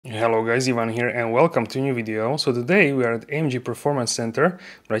Hello guys, Ivan here and welcome to a new video. So today we are at AMG Performance Center,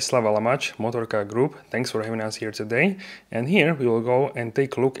 Bratislava-Lamač, Motorcar Group. Thanks for having us here today. And here we will go and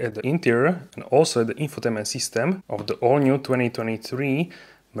take a look at the interior and also at the infotainment system of the all-new 2023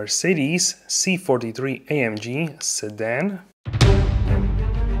 Mercedes C43 AMG Sedan.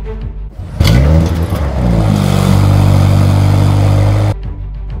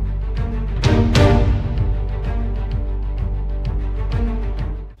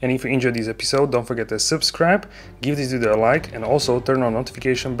 And if you enjoyed this episode, don't forget to subscribe, give this video a like, and also turn on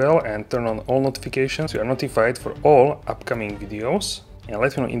notification bell and turn on all notifications so you are notified for all upcoming videos. And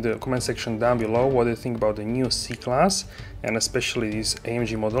let me know in the comment section down below what you think about the new C-Class and especially this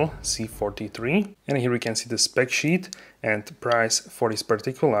AMG model C43. And here we can see the spec sheet and price for this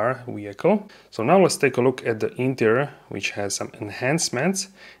particular vehicle. So now let's take a look at the interior, which has some enhancements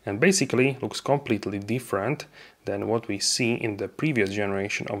and basically looks completely different than what we see in the previous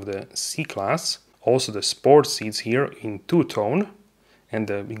generation of the C-Class. Also the sport seats here in two-tone and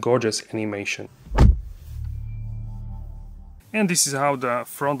the gorgeous animation. And this is how the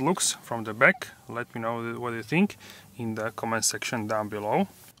front looks from the back. Let me know what you think in the comment section down below.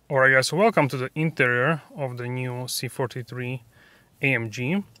 Alright guys, so welcome to the interior of the new C43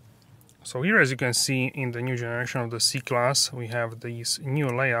 AMG. So here, as you can see in the new generation of the C-Class, we have this new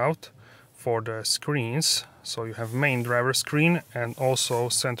layout for the screens. So you have main driver screen and also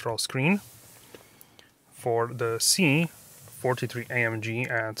central screen. For the C43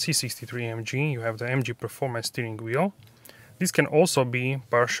 AMG and C63 AMG, you have the AMG Performance steering wheel. This can also be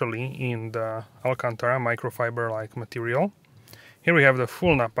partially in the Alcantara microfiber-like material. Here we have the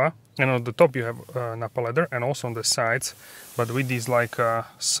full Nappa, and on the top you have Nappa leather, and also on the sides, but with these like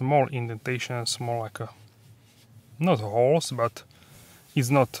small indentations, more like not holes, but it's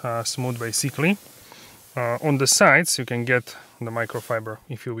not smooth basically. On the sides you can get the microfiber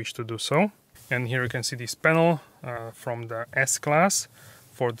if you wish to do so. And here you can see this panel from the S-Class.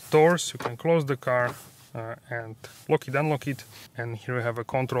 For the doors you can close the car and lock it, unlock it. And here we have the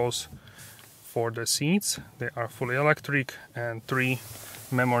controls for the seats. They are fully electric and 3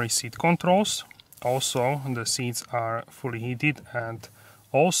 memory seat controls. Also the seats are fully heated and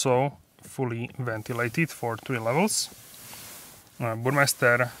also fully ventilated for 3 levels.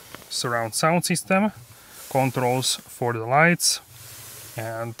 Burmester surround sound system, controls for the lights,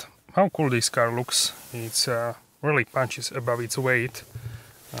 and how cool this car looks. It's really punches above its weight,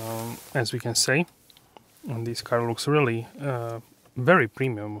 as we can say. And this car looks really very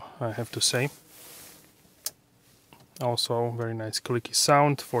premium, I have to say. Also very nice clicky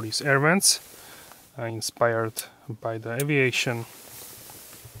sound for these air vents, inspired by the aviation.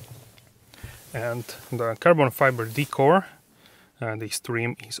 And the carbon fiber decor, this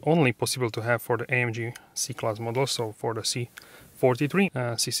trim is only possible to have for the AMG C-Class model, so for the C43,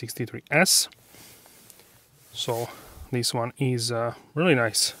 C63S. So this one is really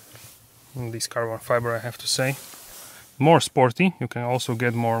nice. This carbon fiber, I have to say, more sporty. You can also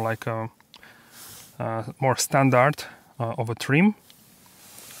get more like a more standard of a trim.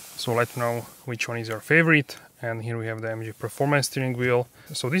 So let me know which one is your favorite. And here we have the AMG Performance steering wheel.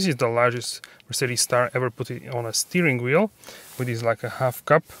 So this is the largest Mercedes star ever put it on a steering wheel, with this like a half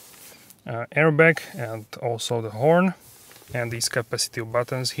cup airbag and also the horn and these capacitive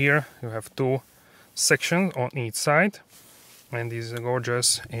buttons here. You have 2 sections on each side. And these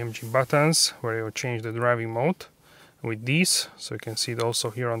gorgeous AMG buttons where you change the driving mode with these, so you can see it also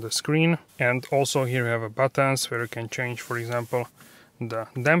here on the screen. And also here you have buttons where you can change, for example, the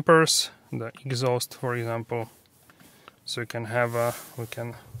dampers, the exhaust, for example. So you can have we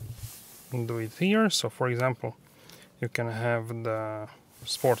can do it here. So for example, you can have the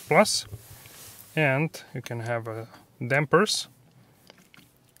Sport Plus, and you can have dampers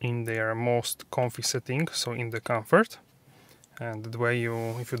in their most comfy setting, so in the comfort. And that way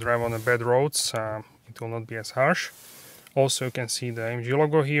if you drive on the bad roads, it will not be as harsh. Also you can see the AMG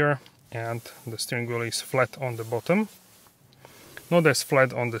logo here, and the steering wheel is flat on the bottom. Not as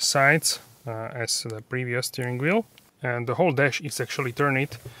flat on the sides as the previous steering wheel. And the whole dash is actually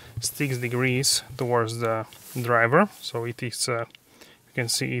turned 6 degrees towards the driver. So it is, you can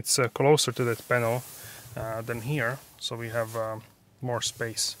see it's closer to that panel than here. So we have more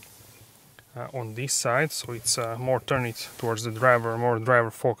space on this side, so it's more turned towards the driver, more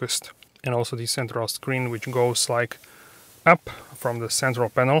driver focused. And also the central screen, which goes like up from the central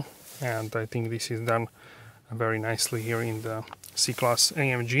panel, and I think this is done very nicely here in the C-Class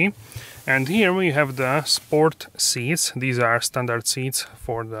AMG. And here we have the sport seats. These are standard seats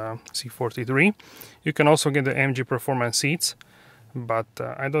for the C43. You can also get the AMG Performance seats, but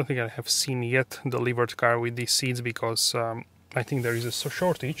I don't think I have seen yet the delivered car with these seats, because I think there is a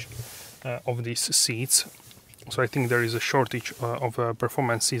shortage of these seats. So I think there is a shortage of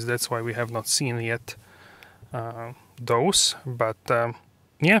performance seats. That's why we have not seen yet those. But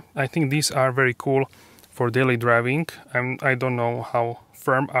yeah, I think these are very cool for daily driving. I don't know how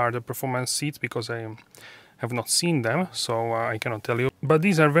firm are the performance seats because I have not seen them, so I cannot tell you. But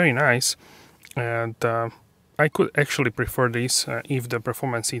these are very nice, and I could actually prefer these if the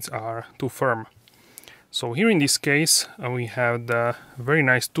performance seats are too firm. So here in this case we have the very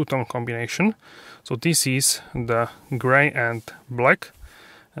nice two-tone combination. So this is the gray and black,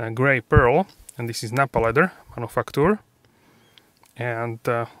 gray pearl, and this is Napa leather manufacture, and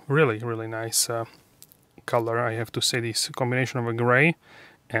really nice color. I have to say, this combination of a gray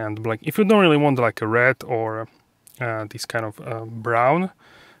and black. If you don't really want like a red or this kind of brown,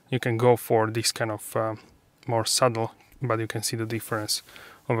 you can go for this kind of more subtle, but you can see the difference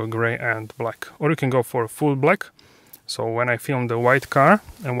of a gray and black. Or you can go for full black. So when I filmed the white car,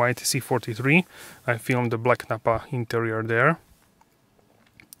 a white C43, I filmed the black Napa interior there.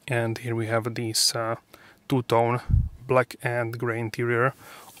 And here we have this two-tone black and gray interior.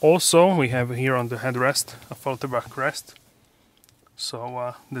 Also, we have here on the headrest a Felterbach rest.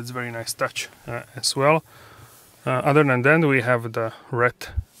 So that's very nice touch as well. Other than that, we have the red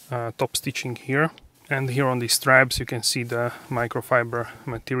top stitching here. And here on these stripes you can see the microfiber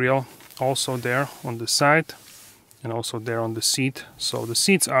material also there on the side. And also there on the seat. So the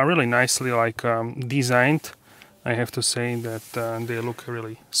seats are really nicely like designed. I have to say that they look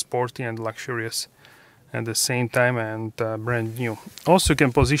really sporty and luxurious at the same time, and brand new. Also you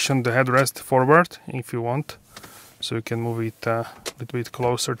can position the headrest forward if you want, so you can move it a little bit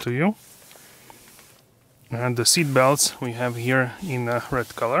closer to you. And the seat belts we have here in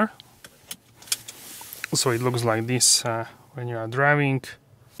red color. So it looks like this when you are driving.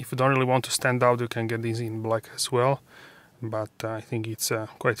 If you don't really want to stand out, you can get these in black as well, but I think it's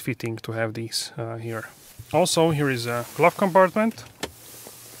quite fitting to have these here. Also, here is a glove compartment.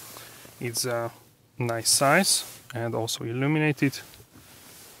 It's a nice size and also illuminated.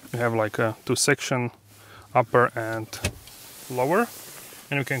 You have like a two-section, upper and lower,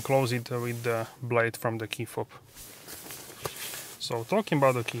 and you can close it with the blade from the key fob. So talking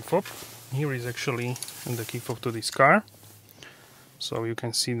about the key fob, here is actually the key fob to this car. So you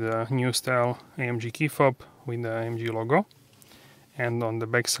can see the new style AMG key fob with the AMG logo, and on the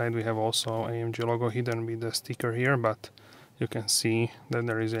back side we have also AMG logo hidden with the sticker here, but you can see that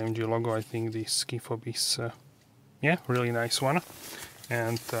there is AMG logo. I think this key fob is yeah, really nice one,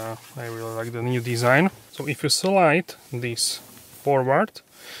 and I really like the new design. So if you slide this forward,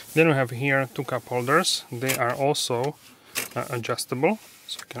 then we have here two cup holders. They are also adjustable,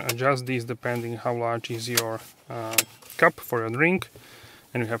 so you can adjust these depending how large is your cup for your drink.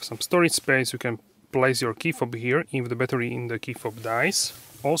 And you have some storage space. You can place your key fob here if the battery in the key fob dies.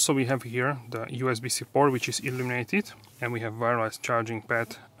 Also we have here the USB-C port, which is illuminated, and we have wireless charging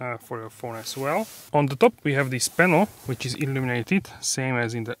pad for your phone as well. On the top we have this panel which is illuminated, same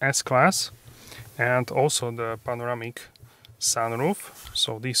as in the S-Class, and also the panoramic sunroof.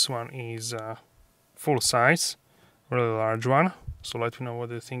 So this one is full size, really large one. So let me know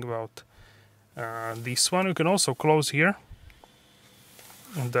what you think about this one. You can also close here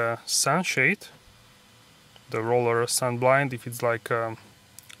the sunshade, the roller sun blind. If it's like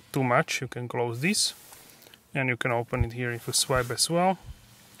too much, you can close this, and you can open it here if you swipe as well.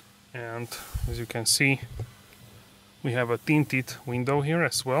 And as you can see, we have a tinted window here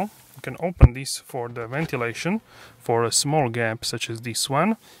as well. You can open this for the ventilation for a small gap such as this one.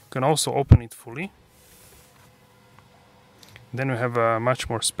 You can also open it fully. Then we have much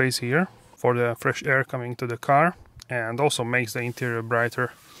more space here for the fresh air coming to the car, and also makes the interior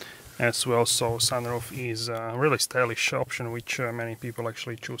brighter as well. So sunroof is a really stylish option which many people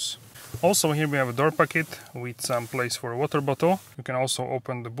actually choose. Also here we have a door pocket with some place for a water bottle. You can also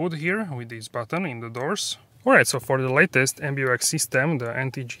open the boot here with this button in the doors. Alright, so for the latest MBUX system, the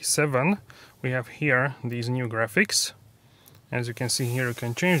NTG7, we have here these new graphics. As you can see here, you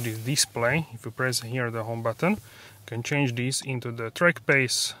can change this display. If you press here the home button, you can change this into the track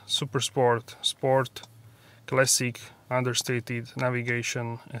pace, super sport, sport, classic, understated,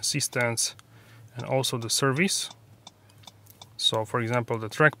 navigation, assistance, and also the service. So for example, the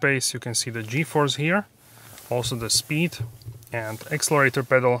track pace, you can see the G-force here, also the speed and accelerator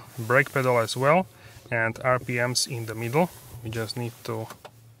pedal, brake pedal as well, and RPMs in the middle. We just need to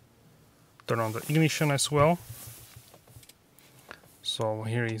turn on the ignition as well. So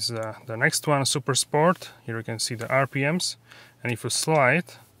here is the next one, Super Sport. Here you can see the RPMs, and if you slide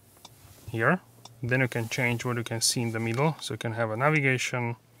here, then you can change what you can see in the middle. So you can have a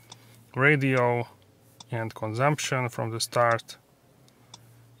navigation, radio, and consumption from the start,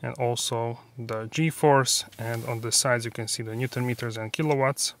 and also the G-force, and on the sides you can see the Newton meters and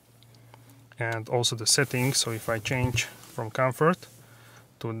kilowatts, and also the settings. So if I change from comfort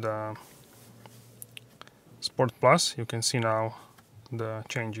to the Sport Plus, you can see now the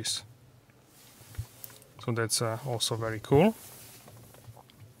changes. So that's also very cool.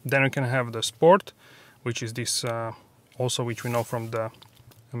 Then we can have the Sport, which is this also which we know from the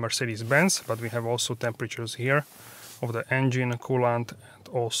Mercedes-Benz, but we have also temperatures here of the engine, coolant, and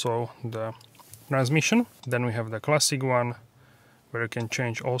also the transmission. Then we have the classic one, where you can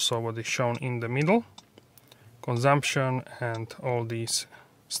change also what is shown in the middle, consumption and all these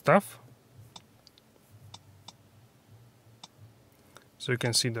stuff. So you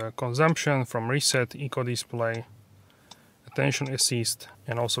can see the consumption from reset, eco display, attention assist,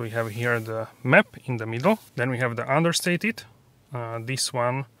 and also we have here the map in the middle. Then we have the understated. This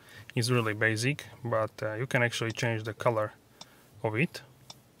one is really basic, but you can actually change the color of it,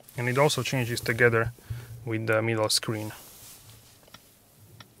 and it also changes together with the middle screen.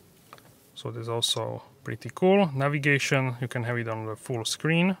 So that's also pretty cool. Navigation, you can have it on the full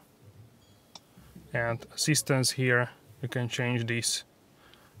screen, and assistance here, you can change this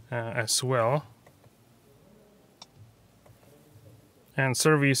as well. And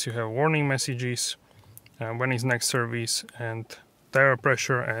service, you have warning messages, when is next service, and tire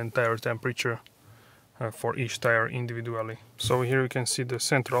pressure and tire temperature for each tire individually. So here you can see the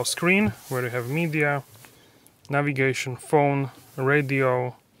central screen where you have media, navigation, phone,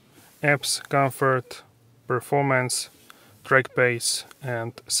 radio, apps, comfort, performance, track pace,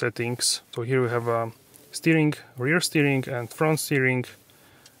 and settings. So here we have steering, rear steering and front steering,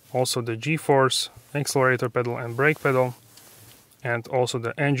 also the G-force, accelerator pedal and brake pedal, and also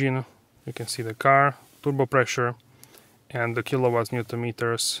the engine. You can see the car, turbo pressure, and the kilowatts, Newton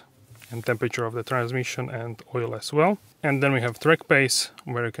meters, and temperature of the transmission and oil as well. And then we have track pace,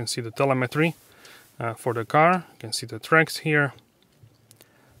 where you can see the telemetry for the car. You can see the tracks here.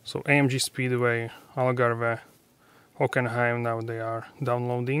 So AMG Speedway, Algarve, Hockenheim, now they are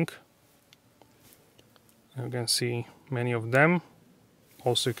downloading. You can see many of them.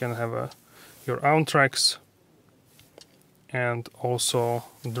 Also you can have your own tracks, and also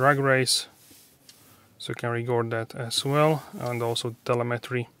drag race, so you can record that as well, and also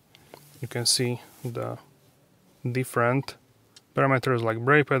telemetry. You can see the different parameters like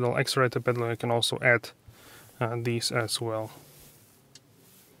brake pedal, accelerator pedal. You can also add these as well.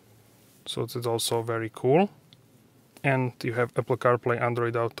 So it's also very cool. And you have Apple CarPlay,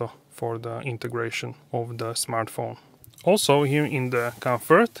 Android Auto for the integration of the smartphone. Also here in the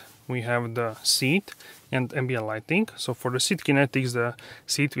comfort we have the seat and ambient lighting. So for the seat kinetics, the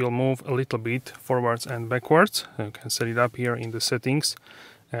seat will move a little bit forwards and backwards. You can set it up here in the settings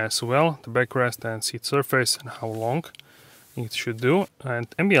as well, the backrest and seat surface and how long it should do. And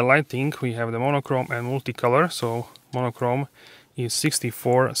ambient lighting, we have the monochrome and multicolor. So monochrome is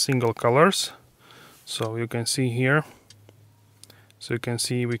 64 single colors. So you can see here. So you can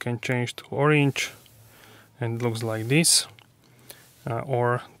see we can change to orange, and it looks like this,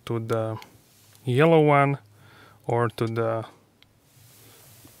 or to the yellow one, or to the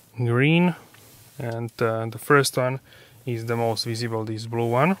green, and the first one is the most visible, this blue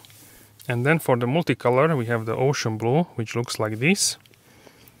one. And then for the multicolor we have the ocean blue, which looks like this,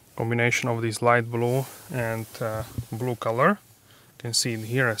 combination of this light blue and blue color. You can see it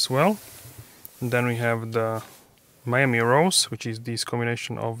here as well. And then we have the Miami rose, which is this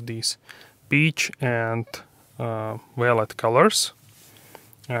combination of these peach and violet colors.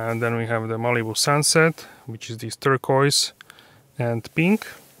 And then we have the Malibu sunset, which is this turquoise and pink.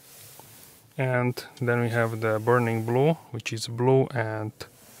 And then we have the burning blue, which is blue and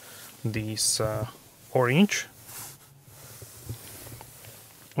this orange.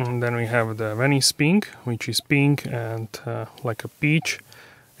 And then we have the Venice pink, which is pink and like a peach,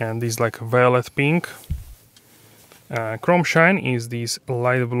 and this like a violet pink. Chrome shine is this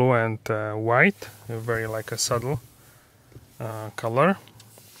light blue and white, very like a subtle color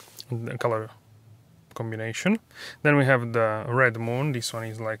combination. Then we have the red moon. This one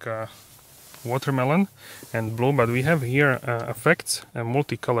is like a watermelon and blue, but we have here effects and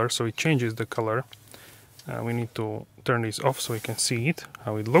multicolor, so it changes the color. We need to turn this off so we can see it,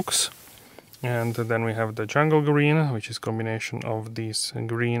 how it looks. And then we have the jungle green, which is combination of this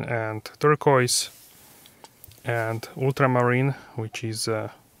green and turquoise, and ultramarine, which is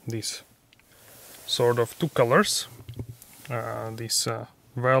this sort of two colors, this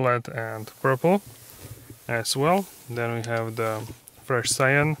violet and purple as well. Then we have the fresh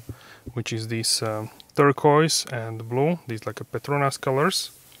cyan, which is this turquoise and blue, these like a Petronas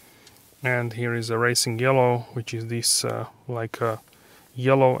colors. And here is a racing yellow, which is this like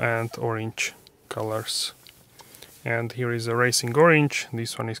yellow and orange colors. And here is a racing orange.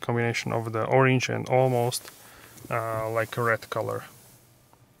 This one is combination of the orange and almost like a red color.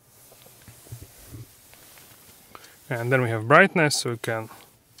 And then we have brightness, so you can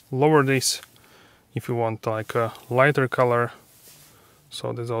lower this if you want like a lighter color.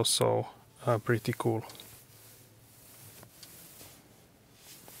 So that's also pretty cool.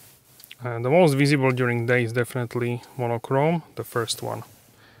 And the most visible during day is definitely monochrome, the first one.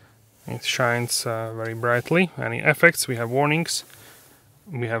 It shines very brightly. And in effects we have warnings.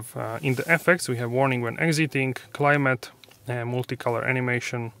 We have in the effects we have warning when exiting, climate, multicolor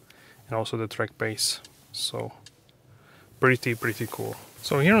animation, and also the track pace. So pretty cool.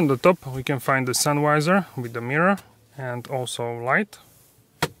 So here on the top we can find the sun visor with the mirror and also light.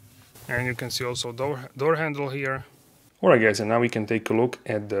 And you can see also door handle here. Alright guys, and now we can take a look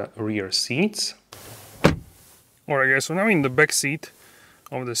at the rear seats. Alright guys, so now in the back seat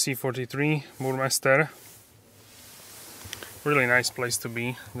of the C43 Burmester. Really nice place to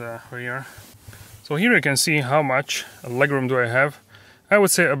be, the rear. So here you can see how much legroom do I have. I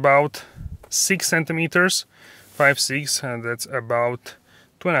would say about 6 centimeters, 5-6, and that's about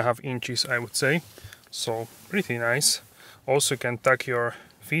 2.5 inches I would say. So pretty nice. Also you can tuck your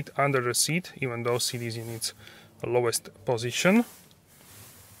feet under the seat, even though seat is in its lowest position.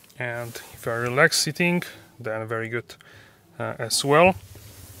 And if you are relaxed sitting, then very good as well.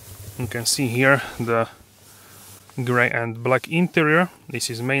 You can see here the gray and black interior. This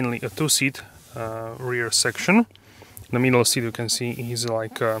is mainly a 2-seat rear section. The middle seat you can see is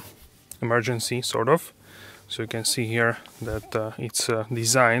like emergency sort of. So you can see here that it's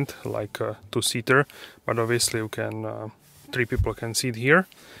designed like a 2-seater, but obviously you can 3 people can sit here.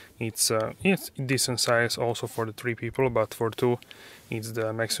 It's decent size also for the 3 people, but for 2 it's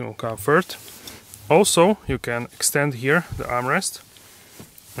the maximum comfort. Also you can extend here the armrest,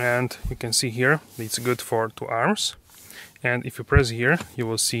 and you can see here it's good for 2 arms. And if you press here, you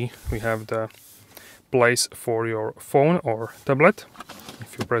will see we have the place for your phone or tablet.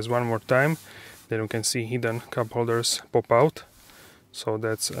 If you press one more time, then you can see hidden cup holders pop out. So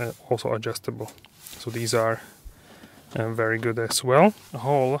that's also adjustable. So these are very good as well. The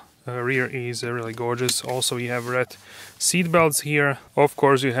whole rear is really gorgeous. Also you have red seat belts here. Of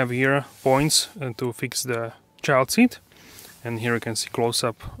course you have here points to fix the child seat. And here you can see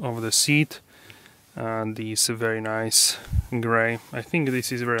close-up of the seat. And this very nice gray. I think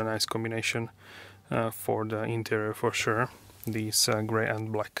this is a very nice combination for the interior for sure. This gray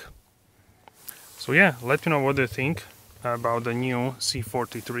and black. So yeah, let me know what you think about the new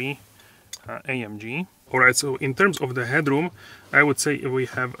C43 AMG. Alright, so in terms of the headroom, I would say we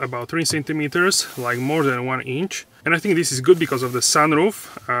have about 3 centimeters, like more than 1 inch. And I think this is good because of the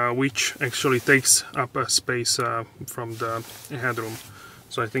sunroof, which actually takes up a space from the headroom.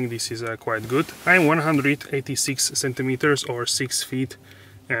 So I think this is quite good. I'm 186 centimeters or 6 feet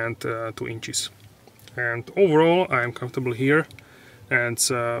and 2 inches. And overall, I'm comfortable here. And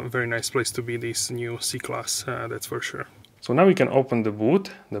it's a very nice place to be, this new C-Class, that's for sure. So now we can open the boot.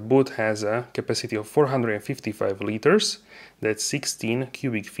 The boot has a capacity of 455 liters, that's 16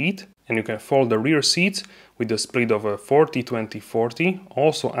 cubic feet. And you can fold the rear seats with a split of a 40-20-40.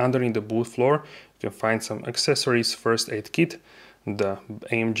 Also underneath the boot floor, you can find some accessories, first aid kit, the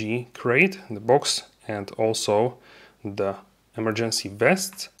AMG crate, the box, and also the emergency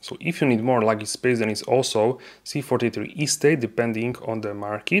vest. So if you need more luggage space, then it's also C43 Estate, depending on the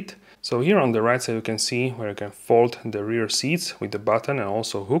market. So here on the right side you can see where you can fold the rear seats with the button and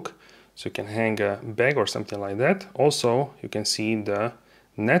also hook, so you can hang a bag or something like that. Also you can see the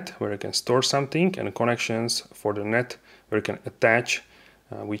net where you can store something and connections for the net where you can attach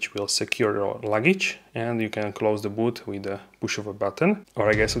which will secure your luggage, and you can close the boot with the push of a button.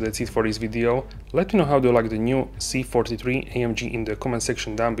 Alright guys, so that's it for this video. Let me know how do you like the new C43 AMG in the comment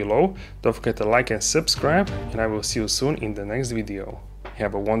section down below. Don't forget to like and subscribe, and I will see you soon in the next video.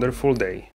 Have a wonderful day.